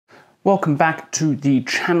Welcome back to the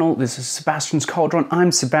channel. This is Sebastian's Cauldron.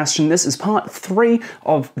 I'm Sebastian. This is part 3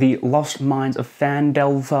 of the Lost Mines of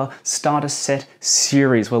Phandelver starter set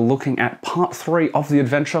series. We're looking at part 3 of the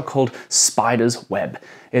adventure called Spider's Web.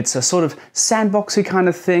 It's a sort of sandboxy kind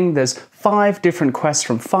of thing. There's 5 different quests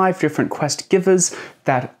from 5 different quest givers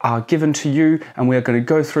that are given to you, and we're going to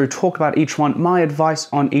go through, talk about each one, my advice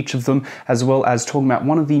on each of them, as well as talking about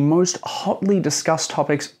one of the most hotly discussed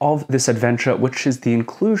topics of this adventure, which is the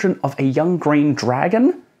inclusion of a young green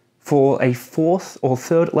dragon for a 4th or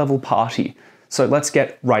 3rd level party. So let's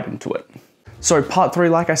get right into it. So part 3,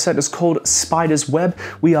 like I said, is called Spider's Web.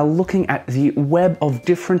 We are looking at the web of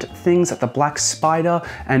different things that the Black Spider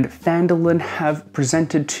and Phandelver have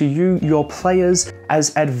presented to you, your players,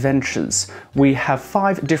 as adventures. We have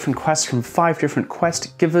 5 different quests from 5 different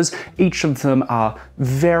quest givers. Each of them are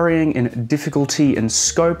varying in difficulty and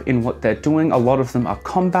scope in what they're doing. A lot of them are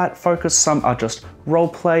combat focused, some are just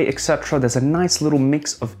roleplay, etc. There's a nice little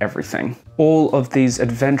mix of everything. All of these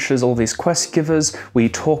adventures, all these quest givers, we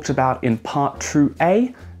talked about in part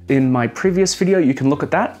 2A in my previous video. You can look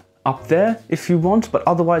at that up there if you want, but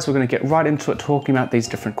otherwise we're going to get right into it talking about these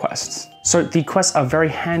different quests. So the quests are very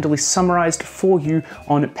handily summarized for you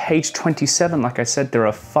on page 27. Like I said, there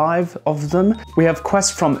are 5 of them. We have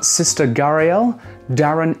quests from Sister Garaele,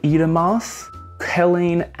 Daran Edermath,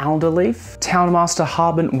 Helene Alderleaf, Townmaster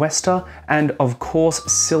Harbin Wester, and of course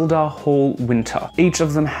Sildar Hall Winter. Each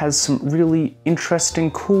of them has some really interesting,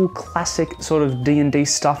 cool, classic sort of D&D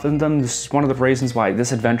stuff in them. This is one of the reasons why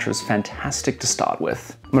this adventure is fantastic to start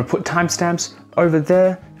with. I'm going to put timestamps over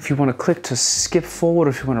there if you want to click to skip forward, or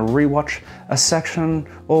if you want to rewatch a section,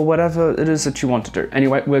 or whatever it is that you want to do.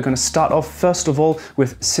 Anyway, we're going to start off first of all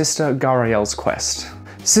with Sister Garaele's quest.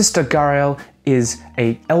 Sister Garaele is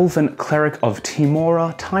an elven cleric of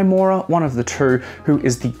Timora, one of the two, who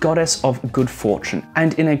is the goddess of good fortune.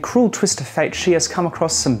 And in a cruel twist of fate, she has come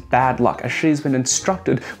across some bad luck as she's been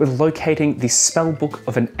instructed with locating the spell book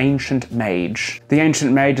of an ancient mage. The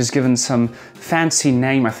ancient mage is given some fancy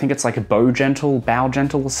name. I think it's like a bow gentle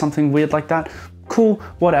or something weird like that. Cool,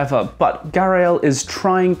 whatever, but Garaele is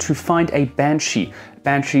trying to find a banshee.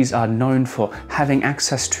 Banshees are known for having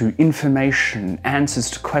access to information, answers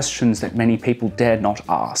to questions that many people dare not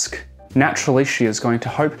ask. Naturally, she is going to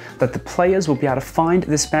hope that the players will be able to find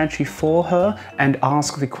this banshee for her and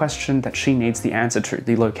ask the question that she needs the answer to,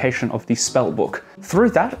 the location of the spell book. Through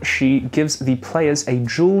that, she gives the players a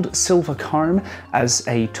jeweled silver comb as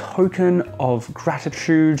a token of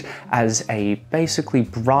gratitude, as a basically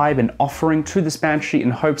bribe and offering to this banshee,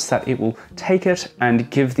 in hopes that it will take it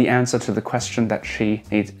and give the answer to the question that she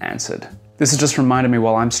needs answered. This has just reminded me,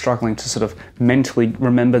 while I'm struggling to sort of mentally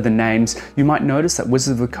remember the names, you might notice that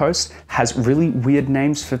Wizard of the Coast has really weird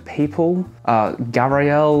names for people.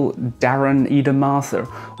 Garaele, Daran Edermath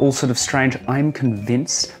are all sort of strange. I'm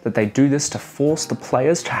convinced that they do this to force the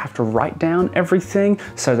players to have to write down everything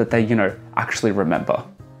so that they, actually remember.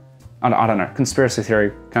 I don't know, conspiracy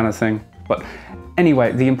theory kind of thing. But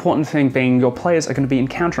anyway, the important thing being your players are going to be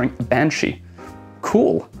encountering a banshee.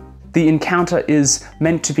 Cool. The encounter is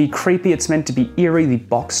meant to be creepy, it's meant to be eerie. The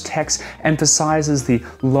box text emphasizes the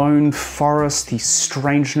lone forest, the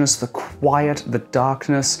strangeness, the quiet, the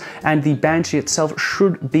darkness, and the banshee itself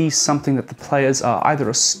should be something that the players are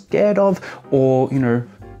either scared of or,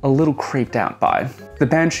 a little creeped out by. The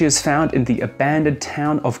banshee is found in the abandoned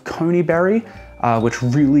town of Conyberry, which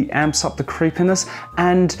really amps up the creepiness,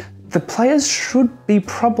 and the players should be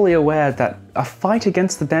probably aware that a fight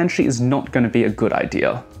against the banshee is not going to be a good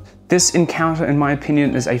idea. This encounter, in my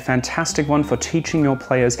opinion, is a fantastic one for teaching your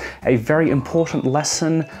players a very important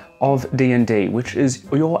lesson of D&D, which is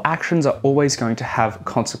your actions are always going to have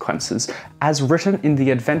consequences. As written in the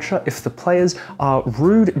adventure, if the players are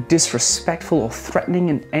rude, disrespectful, or threatening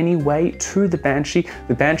in any way to the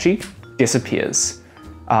banshee disappears.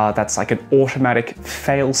 That's like an automatic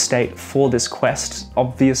fail state for this quest,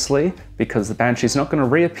 obviously, because the banshee's not going to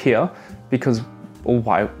reappear, because, well,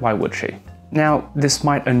 why would she? Now, this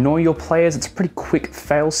might annoy your players. It's a pretty quick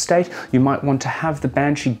fail state. You might want to have the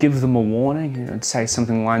banshee give them a warning, and say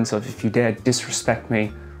something along the lines of, if you dare disrespect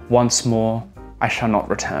me once more, I shall not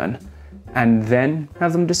return. And then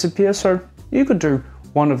have them disappear. So you could do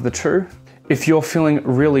one of the two. If you're feeling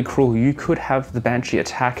really cruel, you could have the banshee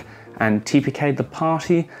attack and TPK the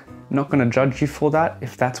party. I'm not going to judge you for that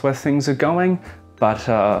if that's where things are going, but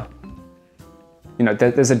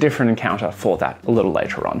there's a different encounter for that a little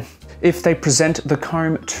later on. If they present the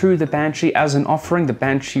comb to the banshee as an offering, the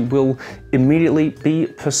banshee will immediately be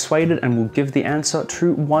persuaded and will give the answer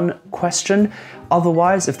to one question.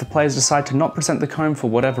 Otherwise, if the players decide to not present the comb for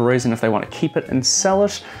whatever reason, if they want to keep it and sell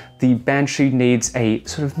it, the banshee needs a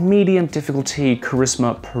sort of medium difficulty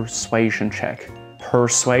charisma persuasion check.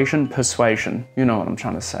 Persuasion. You know what I'm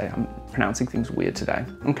trying to say. I'm pronouncing things weird today.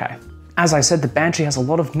 Okay. As I said, the banshee has a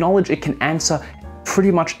lot of knowledge. It can answer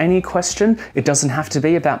pretty much any question. It doesn't have to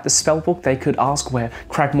be about the spellbook. They could ask where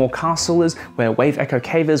Cragmore Castle is, where Wave Echo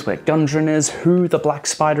Cave is, where Gundren is, who the Black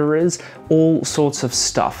Spider is, all sorts of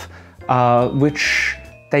stuff, which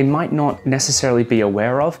they might not necessarily be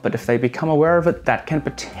aware of, but if they become aware of it, that can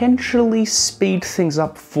potentially speed things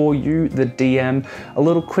up for you, the DM, a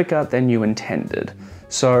little quicker than you intended.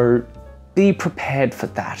 So be prepared for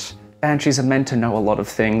that. Banshees are meant to know a lot of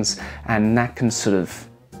things, and that can sort of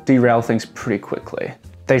derail things pretty quickly.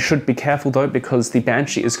 They should be careful though, because the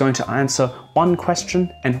banshee is going to answer one question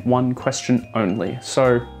and one question only,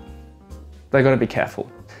 so they gotta be careful.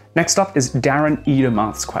 Next up is Daran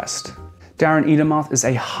Edermath's quest. Daran Edermath is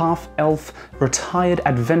a half-elf retired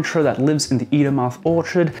adventurer that lives in the Edermath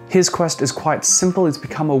Orchard. His quest is quite simple. He's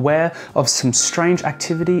become aware of some strange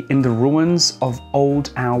activity in the ruins of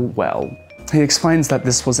Old Owl Well. He explains that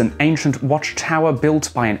this was an ancient watchtower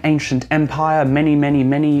built by an ancient empire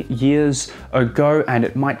many years ago, and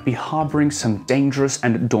it might be harboring some dangerous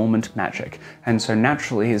and dormant magic. And so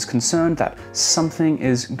naturally he is concerned that something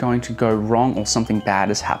is going to go wrong or something bad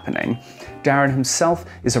is happening. Daran himself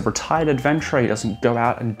is a retired adventurer. He doesn't go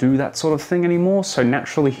out and do that sort of thing anymore, so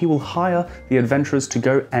naturally he will hire the adventurers to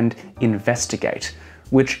go and investigate,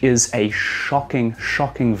 which is a shocking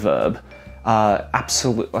verb.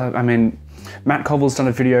 I mean, Matt Cobble's done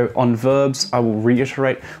a video on verbs. I will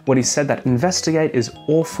reiterate what he said, that investigate is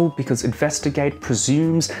awful because investigate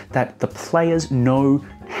presumes that the players know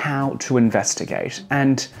how to investigate,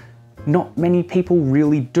 and not many people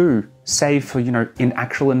really do, save for, you know,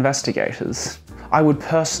 inactual investigators. I would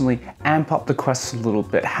personally amp up the quest a little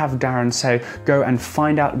bit, have Daran say, go and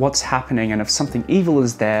find out what's happening, and if something evil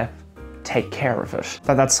is there, take care of it.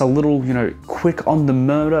 That's a little, you know, quick on the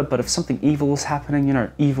murder, but if something evil is happening, you know,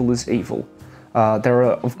 evil is evil. There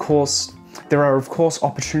are of course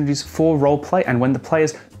opportunities for roleplay, and when the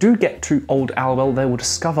players do get to Old Owl Well, they will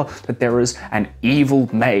discover that there is an evil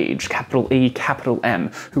mage, capital E, capital M,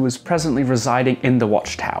 who is presently residing in the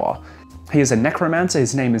watchtower. He is a necromancer.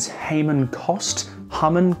 His name is Hamon Cost.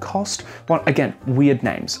 Well, again, weird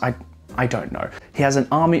names. I don't know. He has an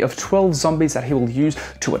army of 12 zombies that he will use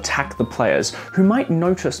to attack the players, who might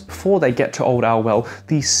notice before they get to Old Owl Well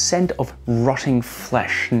the scent of rotting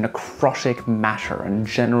flesh, necrotic matter, and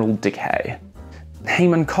general decay.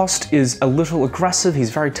 Hamon Cost is a little aggressive.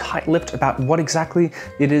 He's very tight-lipped about what exactly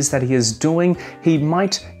it is that he is doing. He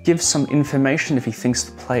might give some information if he thinks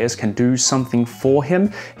the players can do something for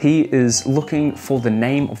him. He is looking for the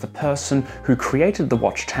name of the person who created the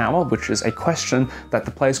watchtower, which is a question that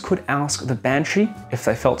the players could ask the banshee if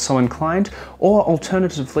they felt so inclined, or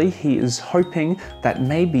alternatively, he is hoping that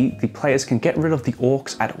maybe the players can get rid of the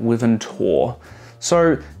orcs at Wyvern Tor.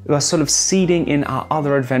 So we're sort of seeding in our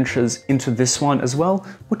other adventures into this one as well,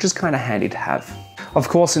 which is kind of handy to have. Of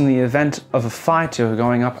course, in the event of a fight, you're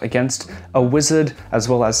going up against a wizard as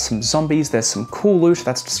well as some zombies. There's some cool loot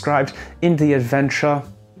that's described in the adventure.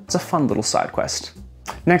 It's a fun little side quest.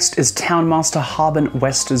 Next is Townmaster Harbin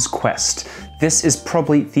Wester's quest. This is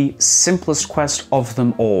probably the simplest quest of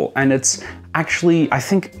them all, and it's actually, I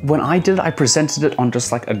think when I did it, I presented it on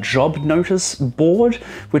just like a job notice board,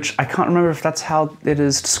 which I can't remember if that's how it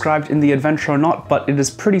is described in the adventure or not, but it is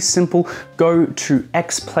pretty simple. Go to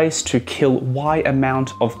X place to kill Y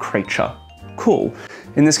amount of creature. Cool.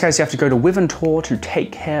 In this case, you have to go to Wyvern Tor to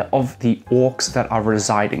take care of the orcs that are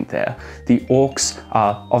residing there. The orcs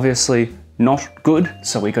are obviously not good,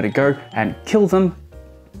 so we gotta go and kill them.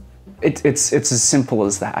 It's as simple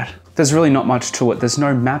as that. There's really not much to it. There's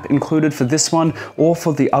no map included for this one or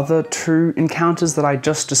for the other two encounters that I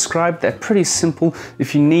just described. They're pretty simple.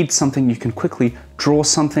 If you need something, you can quickly draw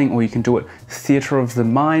something, or you can do it theater of the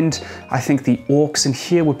mind. I think the orcs in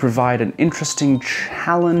here would provide an interesting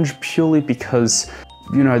challenge purely because,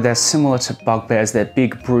 you know, they're similar to bugbears. They're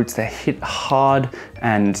big brutes, they hit hard,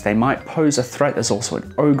 and they might pose a threat. There's also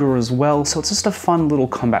an ogre as well, so it's just a fun little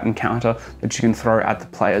combat encounter that you can throw at the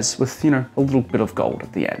players with, you know, a little bit of gold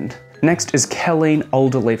at the end. Next is Kelleen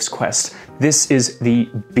Alderleaf's quest. This is the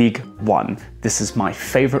big one. This is my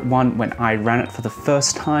favorite one. When I ran it for the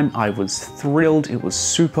first time, I was thrilled. It was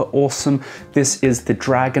super awesome. This is the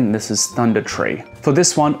dragon. This is Thunder Tree. For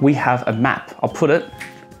this one, we have a map. I'll put it,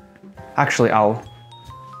 actually, I'll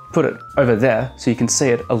put it over there so you can see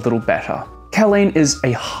it a little better. Kaleen is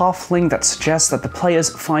a halfling that suggests that the players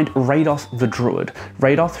find Radoth the Druid.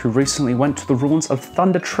 Radoth, who recently went to the ruins of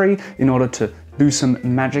Thundertree in order to do some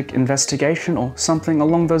magic investigation or something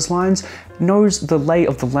along those lines, knows the lay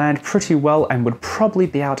of the land pretty well and would probably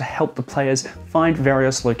be able to help the players find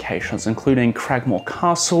various locations, including Cragmore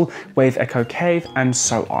Castle, Wave Echo Cave, and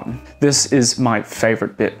so on. This is my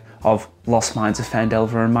favourite bit of Lost Mines of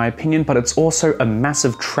Phandelver in my opinion, but it's also a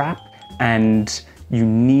massive trap and you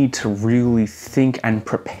need to really think and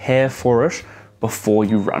prepare for it before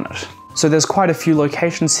you run it. So there's quite a few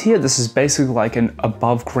locations here. This is basically like an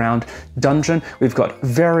above ground dungeon. We've got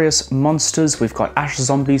various monsters. We've got ash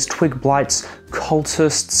zombies, twig blights,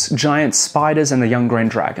 cultists, giant spiders, and the young green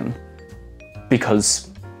dragon.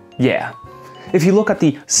 Because, yeah. If you look at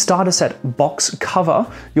the starter set box cover,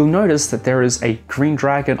 you'll notice that there is a green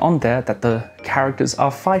dragon on there that the characters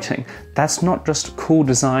are fighting. That's not just cool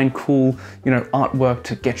design, cool, artwork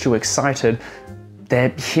to get you excited.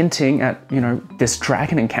 They're hinting at, this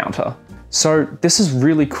dragon encounter. So this is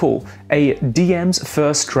really cool. A DM's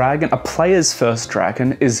first dragon, a player's first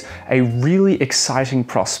dragon, is a really exciting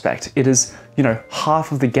prospect. It is,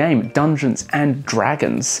 half of the game, dungeons and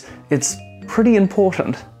dragons. It's pretty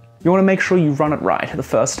important. You want to make sure you run it right the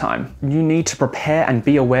first time. You need to prepare and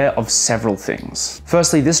be aware of several things.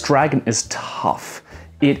 Firstly, this dragon is tough.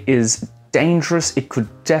 It is dangerous. It could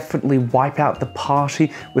definitely wipe out the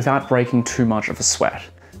party without breaking too much of a sweat.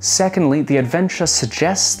 Secondly, the adventure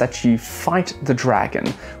suggests that you fight the dragon,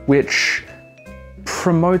 which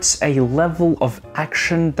promotes a level of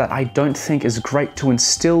action that I don't think is great to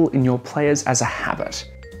instill in your players as a habit.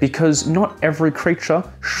 Because not every creature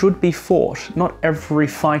should be fought, not every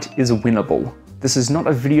fight is winnable. This is not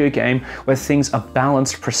a video game where things are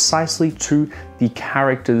balanced precisely to the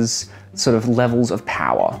character's sort of levels of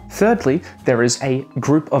power. Thirdly, there is a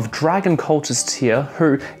group of dragon cultists here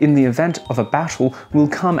who, in the event of a battle, will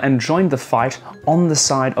come and join the fight on the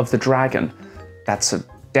side of the dragon. That's a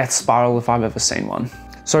death spiral if I've ever seen one.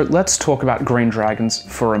 So let's talk about green dragons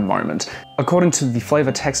for a moment. According to the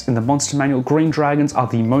flavor text in the monster manual, green dragons are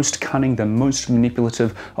the most cunning, the most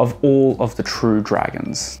manipulative of all of the true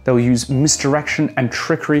dragons. They'll use misdirection and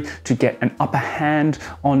trickery to get an upper hand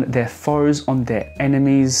on their foes, on their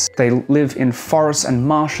enemies. They live in forests and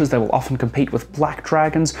marshes. They will often compete with black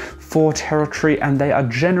dragons for territory, and they are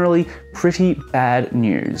generally pretty bad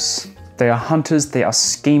news. They are hunters, they are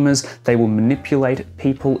schemers, they will manipulate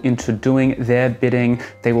people into doing their bidding.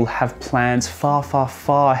 They will have plans far, far,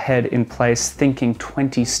 far ahead in place, thinking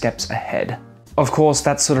 20 steps ahead. Of course,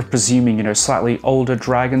 that's sort of presuming, slightly older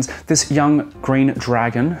dragons. This young green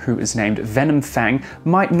dragon, who is named Venom Fang,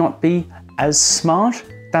 might not be as smart.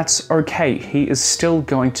 That's okay, he is still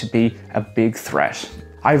going to be a big threat.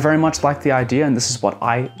 I very much like the idea, and this is what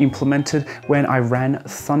I implemented when I ran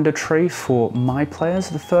Thundertree for my players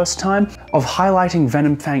the first time, of highlighting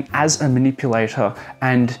Venom Fang as a manipulator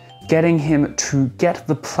and getting him to get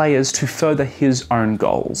the players to further his own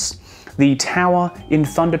goals. The tower in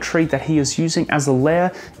Thundertree that he is using as a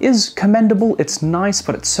lair is commendable, it's nice,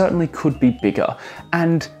 but it certainly could be bigger.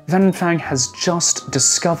 And Venom Fang has just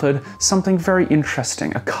discovered something very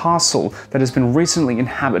interesting, a castle that has been recently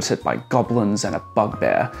inhabited by goblins and a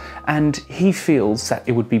bugbear. And he feels that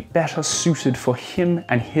it would be better suited for him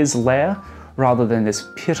and his lair rather than this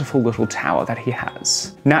pitiful little tower that he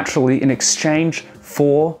has. Naturally, in exchange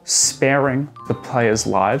for sparing the players'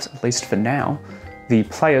 lives, at least for now, the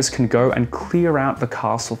players can go and clear out the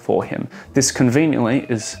castle for him. This conveniently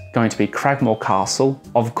is going to be Cragmore Castle,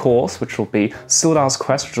 of course, which will be Sildar's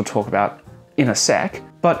quest, which we'll talk about in a sec.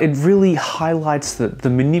 But it really highlights the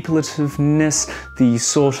manipulativeness, the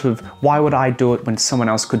sort of why would I do it when someone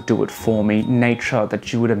else could do it for me nature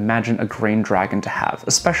that you would imagine a green dragon to have,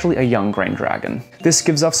 especially a young green dragon. This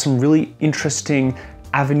gives us some really interesting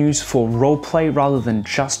avenues for roleplay rather than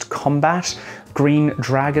just combat. Green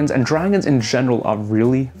dragons, and dragons in general, are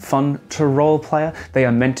really fun to roleplay. They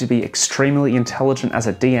are meant to be extremely intelligent. As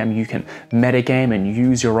a DM, you can metagame and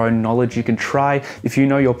use your own knowledge. You can try, if you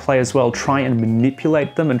know your players well, try and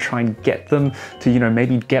manipulate them and try and get them to,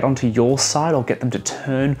 maybe get onto your side or get them to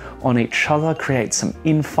turn on each other, create some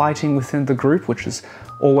infighting within the group, which is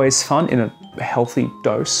always fun in a healthy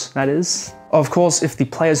dose, that is. Of course, if the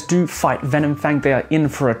players do fight Venom Fang, they are in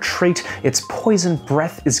for a treat. Its poison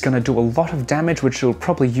breath is going to do a lot of damage, which it'll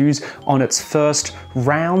probably use on its first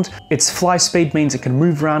round. Its fly speed means it can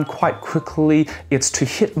move around quite quickly. Its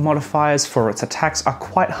to-hit modifiers for its attacks are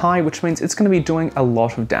quite high, which means it's going to be doing a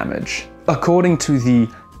lot of damage. According to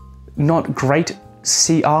the not great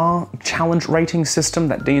CR challenge rating system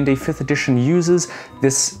that D&D 5th edition uses.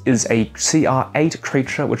 This is a CR 8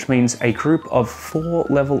 creature, which means a group of 4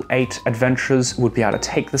 level 8 adventurers would be able to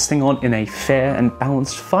take this thing on in a fair and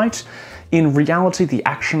balanced fight. In reality, the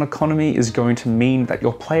action economy is going to mean that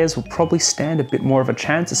your players will probably stand a bit more of a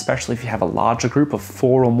chance, especially if you have a larger group of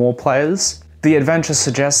 4 or more players. The adventure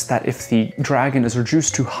suggests that if the dragon is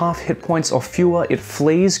reduced to half hit points or fewer, it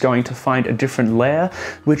flees, going to find a different lair,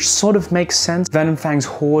 which sort of makes sense. Venomfang's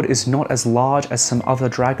horde is not as large as some other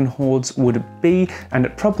dragon hordes would be, and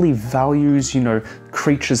it probably values, you know,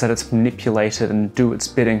 creatures that it's manipulated and do its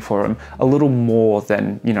bidding for them a little more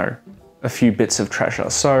than, you know, a few bits of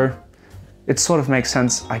treasure. So it sort of makes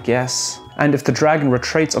sense, I guess. And if the dragon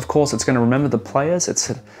retreats, of course, it's going to remember the players.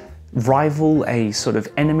 It's a rival, a sort of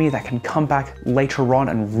enemy that can come back later on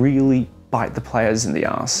and really bite the players in the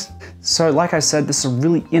ass. So like I said, this is a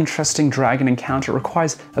really interesting dragon encounter. It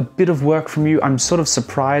requires a bit of work from you. I'm sort of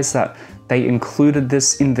surprised that they included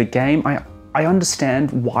this in the game. I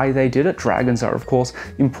understand why they did it. Dragons are, of course,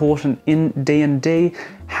 important in D&D.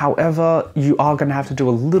 However, you are going to have to do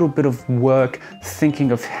a little bit of work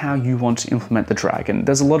thinking of how you want to implement the dragon.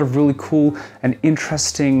 There's a lot of really cool and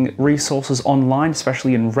interesting resources online,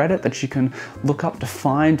 especially in Reddit, that you can look up to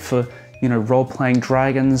find for, you know, role-playing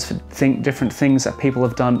dragons, for different things that people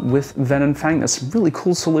have done with Venomfang. There's some really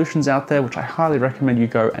cool solutions out there, which I highly recommend you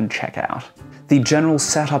go and check out. The general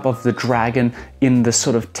setup of the dragon in the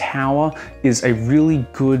sort of tower is a really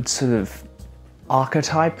good sort of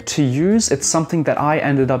archetype to use. It's something that I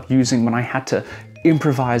ended up using when I had to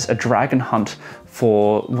improvise a dragon hunt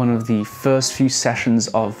for one of the first few sessions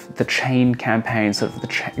of the Chain campaign, sort of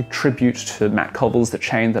the tribute to Matt Cobble's The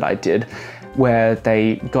Chain that I did, where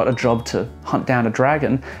they got a job to hunt down a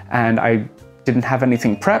dragon, and I didn't have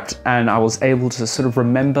anything prepped, and I was able to sort of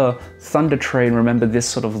remember Thunder Tree and remember this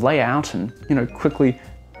sort of layout and, you know, quickly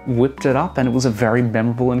whipped it up, and it was a very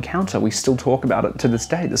memorable encounter. We still talk about it to this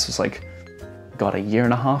day. This was like, God, 1.5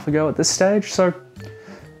 years ago at this stage, so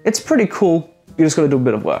it's pretty cool. You just gotta do a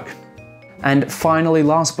bit of work. And finally,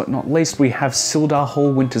 last but not least, we have Sildar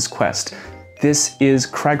Hall Winter's Quest. This is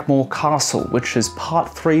Cragmore Castle, which is Part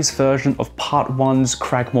 3's version of Part 1's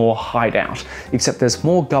Cragmore Hideout, except there's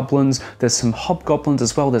more goblins, there's some hobgoblins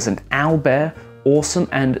as well, there's an owlbear, awesome,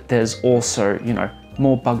 and there's also, you know,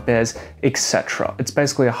 more bugbears, etc. It's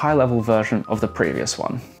basically a high-level version of the previous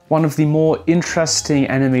one. One of the more interesting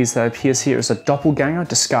enemies that appears here is a doppelganger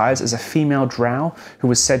disguised as a female drow who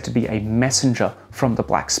was said to be a messenger from the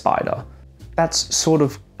Black Spider. That's sort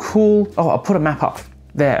of cool. Oh, I'll put a map up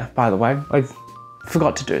there, by the way. I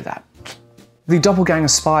forgot to do that. The doppelganger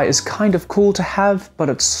spy is kind of cool to have, but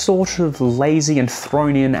it's sort of lazy and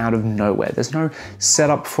thrown in out of nowhere. There's no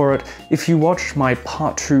setup for it. If you watch my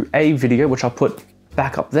Part 2A video, which I'll put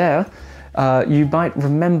back up there, you might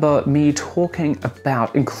remember me talking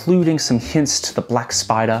about including some hints to the Black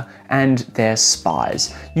Spider and their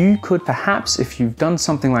spies. You could perhaps, if you've done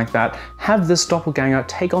something like that, have this doppelganger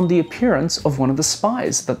take on the appearance of one of the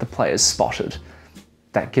spies that the players spotted.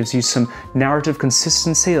 That gives you some narrative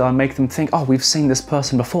consistency that'll make them think, oh, we've seen this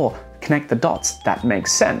person before. Connect the dots, that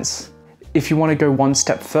makes sense. If you want to go one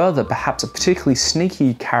step further, perhaps a particularly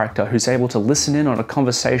sneaky character who's able to listen in on a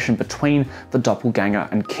conversation between the doppelganger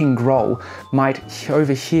and King Groll might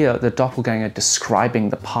overhear the doppelganger describing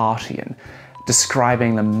the party and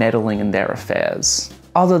describing the meddling in their affairs.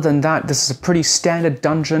 Other than that, this is a pretty standard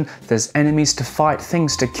dungeon. There's enemies to fight,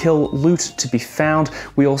 things to kill, loot to be found.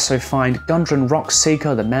 We also find Gundren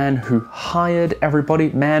Rockseeker, the man who hired everybody,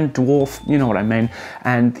 man, dwarf, you know what I mean,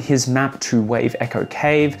 and his map to Wave Echo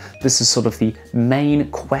Cave. This is sort of the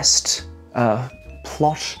main quest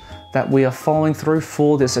plot that we are following through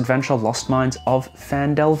for this adventure, Lost Mines of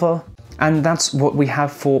Phandelver. And that's what we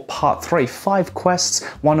have for Part 3. 5 quests,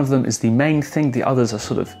 one of them is the main thing, the others are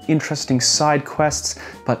sort of interesting side quests,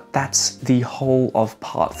 but that's the whole of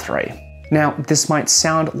Part 3. Now, this might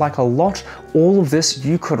sound like a lot. All of this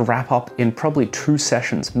you could wrap up in probably 2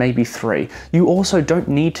 sessions, maybe 3. You also don't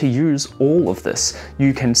need to use all of this.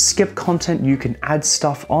 You can skip content, you can add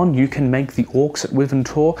stuff on, you can make the orcs at Wyvern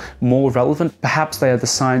Tor more relevant. Perhaps they are the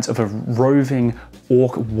signs of a roving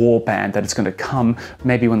orc warband that is going to come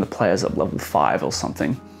maybe when the player's at level 5 or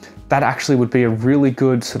something. That actually would be a really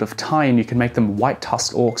good sort of tie-in. You can make them white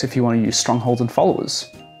tusk orcs if you want to use strongholds and followers.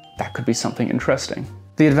 That could be something interesting.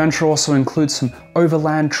 The adventure also includes some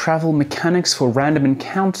overland travel mechanics for random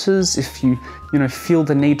encounters if you feel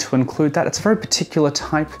the need to include that. It's a very particular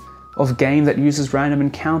type of game that uses random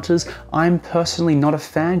encounters. I'm personally not a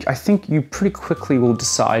fan. I think you pretty quickly will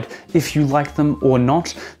decide if you like them or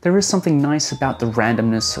not. There is something nice about the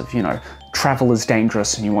randomness of, you know, travel is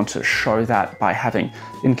dangerous and you want to show that by having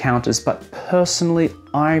encounters, but personally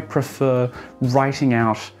I prefer writing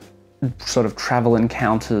out sort of travel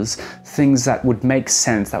encounters, things that would make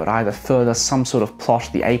sense, that would either further some sort of plot,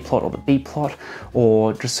 the A plot or the B plot,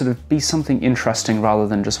 or just sort of be something interesting rather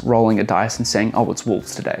than just rolling a dice and saying, oh, it's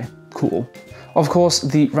wolves today. Cool. Of course,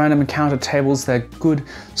 the random encounter tables, they're good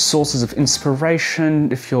sources of inspiration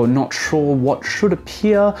if you're not sure what should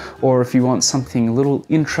appear, or if you want something a little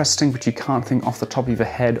interesting but you can't think off the top of your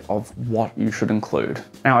head of what you should include.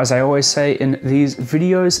 Now, as I always say in these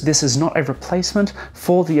videos, this is not a replacement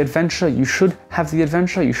for the adventure. You should have the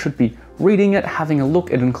adventure, you should be reading it, having a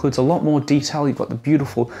look. It includes a lot more detail. You've got the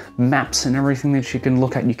beautiful maps and everything that you can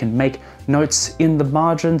look at. You can make notes in the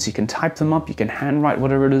margins, you can type them up, you can handwrite,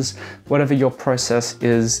 whatever it is, whatever your process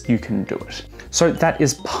is, you can do it. So that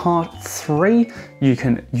is part 3. You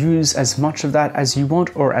can use as much of that as you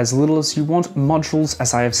want or as little as you want. Modules,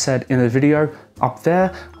 as I have said in the video up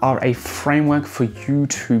there, are a framework for you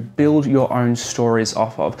to build your own stories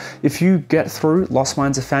off of. If you get through Lost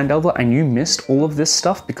Mines of Phandelver and you missed all of this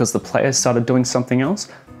stuff because the players started doing something else,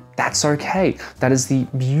 that's okay. That is the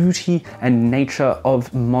beauty and nature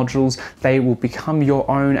of modules. They will become your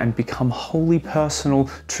own and become wholly personal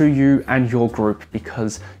to you and your group,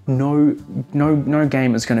 because no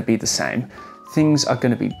game is going to be the same. Things are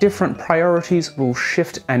going to be different, priorities will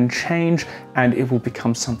shift and change, and it will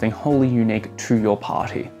become something wholly unique to your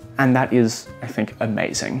party. And that is, I think,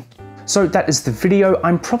 amazing. So that is the video.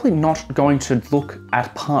 I'm probably not going to look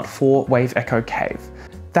at part 4, Wave Echo Cave.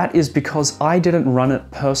 That is because I didn't run it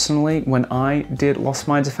personally when I did Lost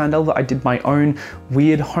Mines of Phandelver. I did my own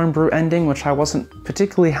weird homebrew ending, which I wasn't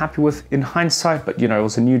particularly happy with in hindsight, but you know, it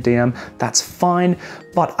was a new DM, that's fine.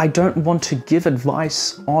 But I don't want to give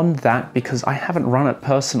advice on that because I haven't run it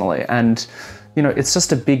personally, and you know, it's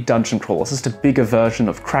just a big dungeon crawl. It's just a bigger version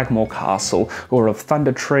of Cragmore Castle or of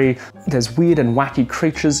Thunder Tree. There's weird and wacky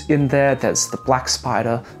creatures in there. There's the Black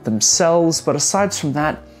Spider themselves, but aside from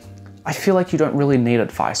that, I feel like you don't really need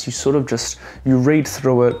advice. You sort of just, you read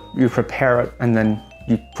through it, you prepare it, and then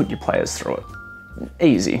you put your players through it.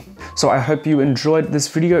 Easy. So I hope you enjoyed this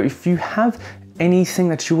video. If you have anything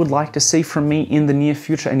that you would like to see from me in the near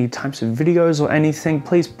future, any types of videos or anything,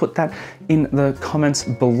 please put that in the comments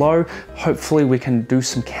below. Hopefully we can do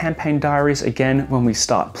some campaign diaries again when we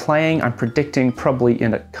start playing. I'm predicting probably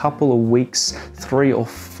in a couple of weeks, 3 or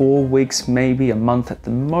 4 weeks, maybe a month at the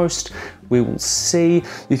most. We will see.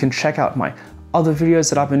 You can check out my other videos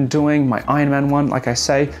that I've been doing. My Iron Man one, like I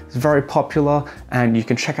say, is very popular, and you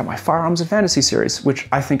can check out my Firearms and Fantasy series, which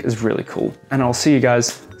I think is really cool. And I'll see you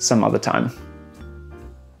guys some other time.